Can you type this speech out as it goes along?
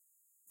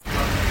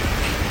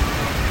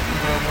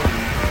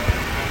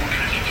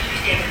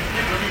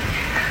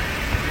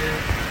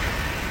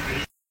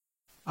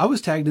I was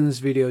tagged in this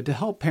video to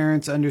help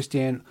parents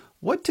understand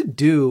what to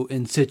do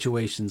in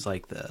situations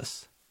like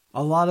this.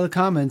 A lot of the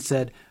comments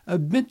said,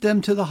 admit them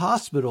to the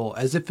hospital,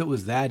 as if it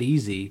was that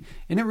easy,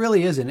 and it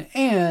really isn't.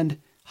 And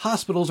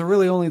hospitals are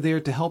really only there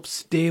to help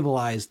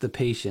stabilize the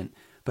patient,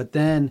 but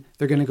then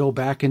they're going to go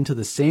back into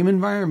the same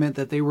environment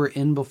that they were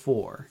in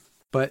before.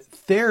 But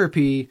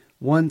therapy,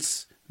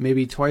 once,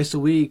 maybe twice a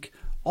week,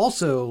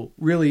 also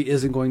really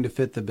isn't going to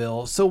fit the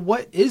bill. So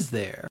what is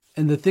there?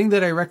 And the thing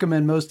that I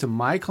recommend most to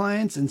my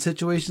clients in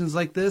situations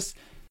like this,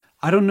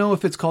 I don't know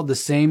if it's called the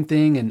same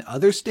thing in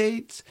other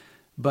states,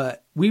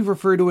 but we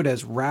refer to it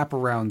as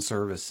wraparound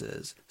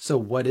services. So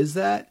what is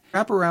that?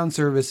 Wraparound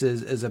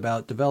services is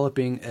about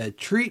developing a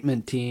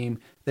treatment team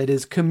that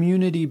is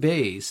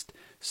community-based.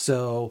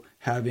 So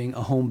having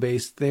a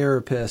home-based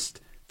therapist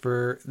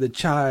for the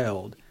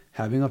child,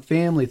 having a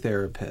family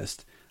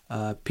therapist,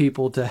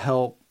 people to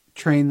help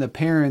train the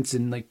parents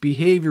in like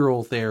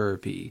behavioral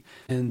therapy.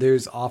 And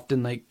there's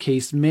often like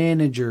case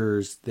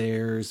managers,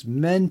 there's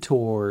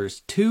mentors,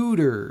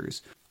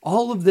 tutors.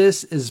 All of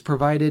this is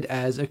provided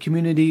as a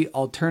community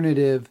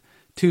alternative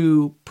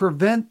to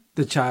prevent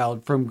the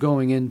child from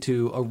going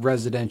into a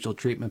residential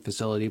treatment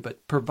facility,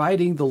 but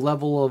providing the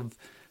level of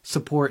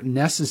support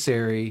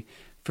necessary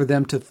for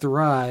them to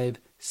thrive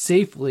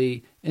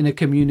safely in a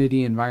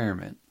community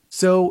environment.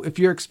 So if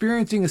you're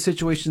experiencing a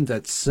situation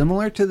that's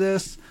similar to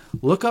this,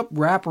 look up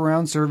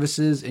wraparound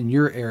services in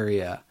your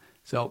area.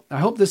 So I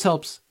hope this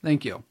helps.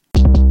 Thank you.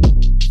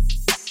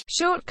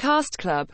 Short Cast Club